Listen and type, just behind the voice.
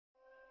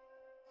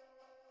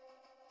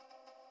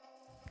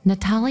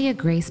Natalia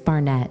Grace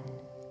Barnett,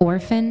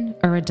 Orphan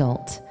or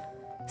Adult.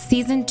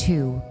 Season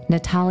 2,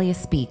 Natalia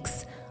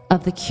Speaks,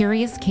 of The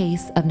Curious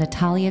Case of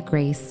Natalia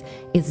Grace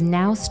is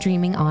now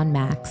streaming on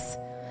Max.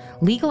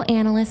 Legal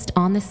analyst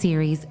on the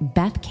series,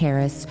 Beth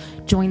Karras,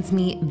 joins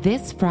me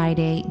this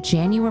Friday,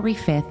 January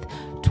 5th,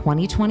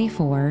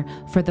 2024,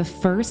 for the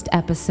first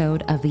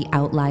episode of the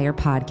Outlier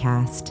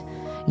podcast.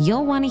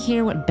 You'll want to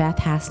hear what Beth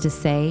has to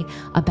say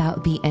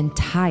about the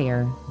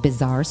entire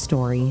bizarre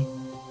story.